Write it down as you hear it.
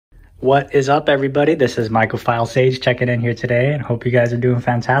What is up, everybody? This is Mycophile Sage checking in here today, and hope you guys are doing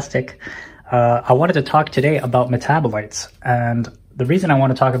fantastic. I wanted to talk today about metabolites, and the reason I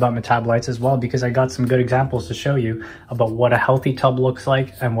want to talk about metabolites as well because I got some good examples to show you about what a healthy tub looks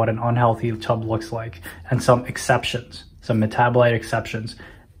like and what an unhealthy tub looks like, and some exceptions, some metabolite exceptions.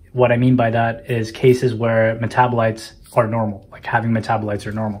 What I mean by that is cases where metabolites are normal, like having metabolites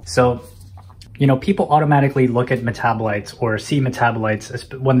are normal. So, you know, people automatically look at metabolites or see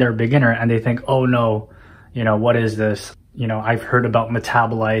metabolites when they're a beginner and they think, oh no, you know, what is this? You know, I've heard about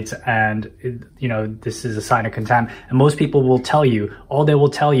metabolites and, you know, this is a sign of contam. And most people will tell you, all they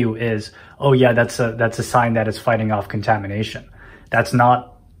will tell you is, oh yeah, that's a sign that it's fighting off contamination. That's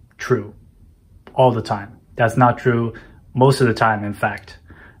not true all the time. That's not true most of the time, in fact,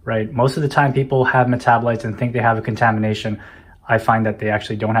 right? Most of the time people have metabolites and think they have a contamination. I find that they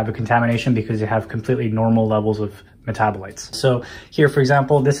actually don't have a contamination because they have completely normal levels of metabolites. So here, for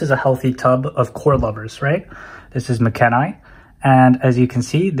example, this is a healthy tub of core lovers, right? This is McKenna. And as you can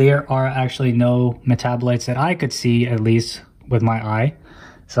see, there are actually no metabolites that I could see, at least with my eye.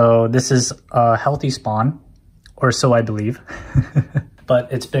 So this is a healthy spawn, or so I believe.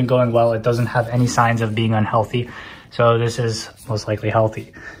 But it's been going well. It doesn't have any signs of being unhealthy. So this is most likely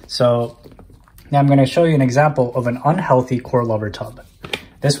healthy. So now I'm going to show you an example of an unhealthy core lover tub.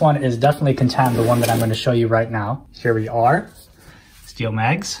 This one is definitely Contam, the one that I'm going to show you right now. Here we are, steel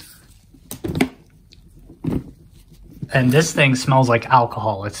mags. And this thing smells like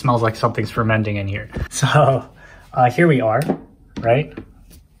alcohol. It smells like something's fermenting in here. So here we are, right?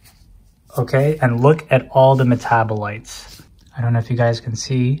 Okay, and look at all the metabolites. I don't know if you guys can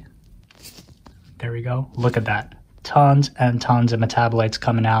see. There we go. Look at that. Tons and tons of metabolites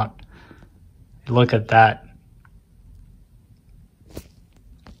coming out. Look at that.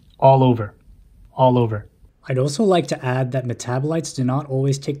 All over. All over. I'd also like to add that metabolites do not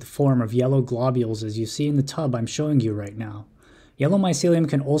always take the form of yellow globules as you see in the tub I'm showing you right now. Yellow mycelium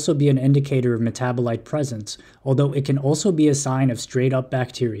can also be an indicator of metabolite presence, although it can also be a sign of straight up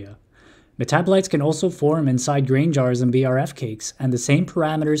bacteria. Metabolites can also form inside grain jars and BRF cakes, and the same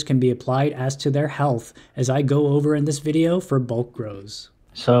parameters can be applied as to their health as I go over in this video for bulk grows.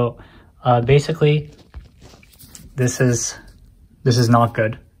 So basically, this is not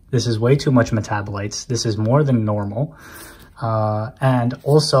good. This is way too much metabolites. This is more than normal. And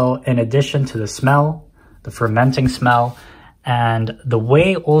also, in addition to the smell, the fermenting smell, and the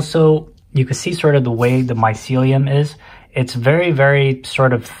way also, you can see sort of the way the mycelium is. It's very, very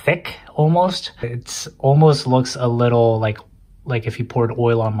sort of thick almost. It's almost looks a little like if you poured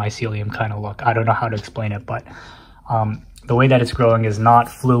oil on mycelium kind of look. I don't know how to explain it, but the way that it's growing is not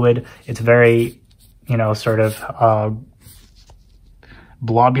fluid. It's very, you know, sort of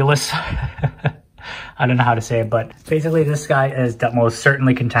blobulous. I don't know how to say it, but basically this guy is most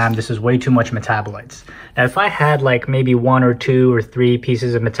certainly Contam. This is way too much metabolites. Now, if I had like maybe 1 or 2 or 3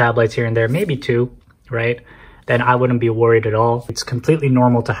 pieces of metabolites here and there, maybe 2, right? Then I wouldn't be worried at all. It's completely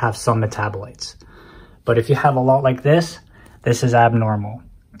normal to have some metabolites. But if you have a lot like this is abnormal.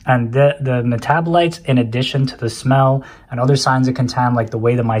 And the metabolites, in addition to the smell and other signs of contam, like the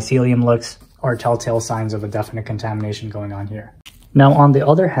way the mycelium looks, are telltale signs of a definite contamination going on here. Now, on the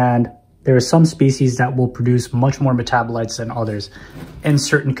other hand, there are some species that will produce much more metabolites than others in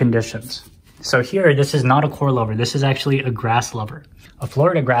certain conditions. So here, this is not a core lover. This is actually a grass lover, a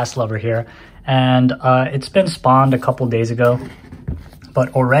Florida grass lover here. And it's been spawned a couple days ago.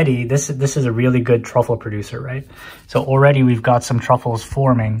 But already, this is a really good truffle producer, right? So already we've got some truffles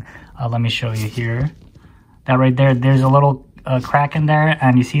forming. Let me show you here. That right there, there's a little crack in there.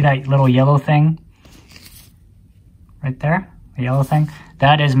 And you see that little yellow thing? Right there, the yellow thing?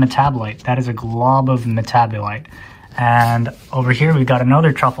 That is metabolite. That is a glob of metabolite. And over here, we've got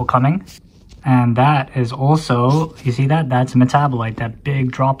another truffle coming. And that is also, you see that? That's metabolite. That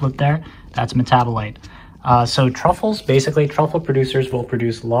big droplet there, that's metabolite. So truffles, basically truffle producers will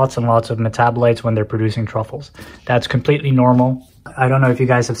produce lots and lots of metabolites when they're producing truffles. That's completely normal. I don't know if you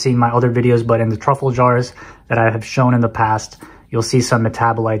guys have seen my other videos, but in the truffle jars that I have shown in the past, you'll see some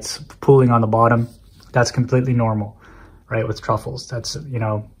metabolites pooling on the bottom. That's completely normal, right, with truffles. That's, you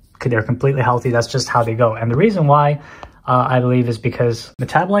know, they're completely healthy. That's just how they go. And the reason why I believe is because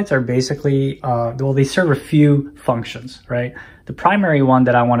metabolites are basically, well, they serve a few functions, right? The primary one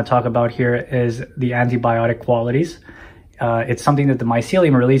that I want to talk about here is the antibiotic qualities. It's something that the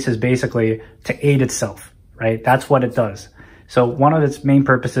mycelium releases basically to aid itself, right? That's what it does. So one of its main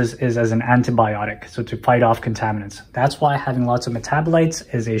purposes is as an antibiotic, so to fight off contaminants. That's why having lots of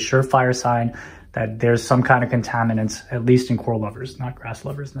metabolites is a surefire sign that there's some kind of contaminants, at least in core lovers, not grass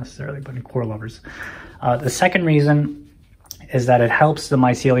lovers necessarily, but in core lovers. The second reason is that it helps the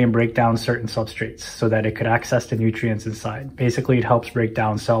mycelium break down certain substrates so that it could access the nutrients inside. Basically, it helps break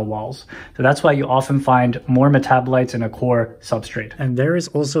down cell walls. So that's why you often find more metabolites in a core substrate. And there is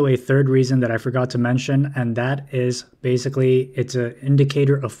also a third reason that I forgot to mention, and that is basically it's an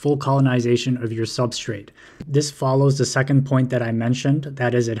indicator of full colonization of your substrate. This follows the second point that I mentioned,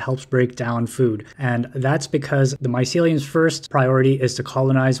 that is, it helps break down food. And that's because the mycelium's first priority is to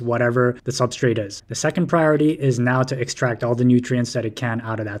colonize whatever the substrate is. The second priority is now to extract all the nutrients that it can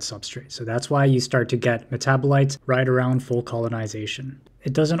out of that substrate. So that's why you start to get metabolites right around full colonization.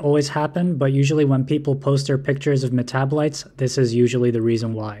 It doesn't always happen, but usually when people post their pictures of metabolites, this is usually the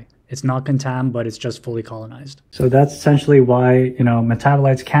reason why. It's not Contam, but it's just fully colonized. So that's essentially why,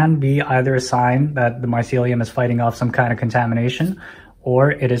 metabolites can be either a sign that the mycelium is fighting off some kind of contamination,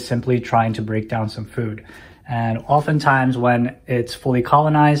 or it is simply trying to break down some food. And oftentimes when it's fully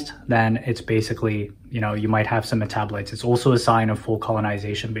colonized, then it's basically, you might have some metabolites. It's also a sign of full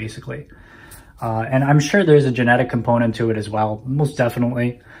colonization, basically. And I'm sure there's a genetic component to it as well, most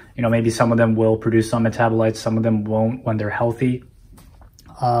definitely. Maybe some of them will produce some metabolites, some of them won't when they're healthy.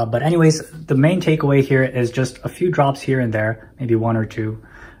 But anyways, the main takeaway here is just a few drops here and there, maybe one or two,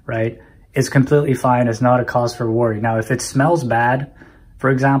 right? It's completely fine. It's not a cause for worry. Now, if it smells bad, for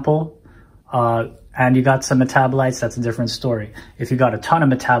example, and you got some metabolites, that's a different story. If you got a ton of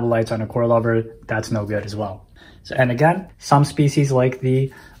metabolites on a core lover, that's no good as well. So, and again, some species like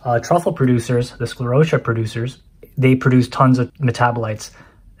the truffle producers, the sclerotia producers, they produce tons of metabolites,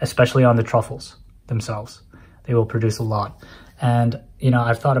 especially on the truffles themselves. They will produce a lot. And,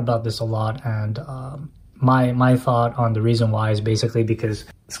 I've thought about this a lot, and my thought on the reason why is basically because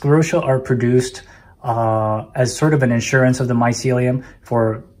sclerotia are produced as sort of an insurance of the mycelium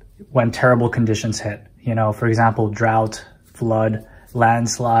for when terrible conditions hit. For example, drought, flood,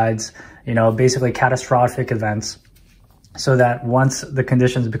 landslides, basically catastrophic events. So that once the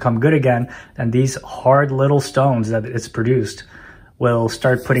conditions become good again, then these hard little stones that it's produced will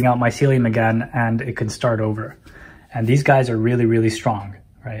start putting out mycelium again, and it can start over. And these guys are really, really strong,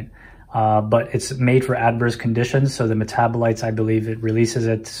 right? But it's made for adverse conditions. So the metabolites, I believe it releases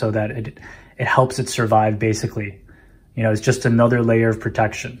it so that it helps it survive, basically. It's just another layer of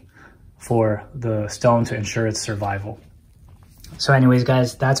protection for the stone to ensure its survival. So anyways,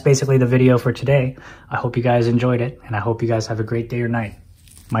 guys, that's basically the video for today. I hope you guys enjoyed it, and I hope you guys have a great day or night.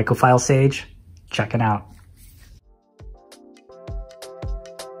 Mycophile Sage, checking out.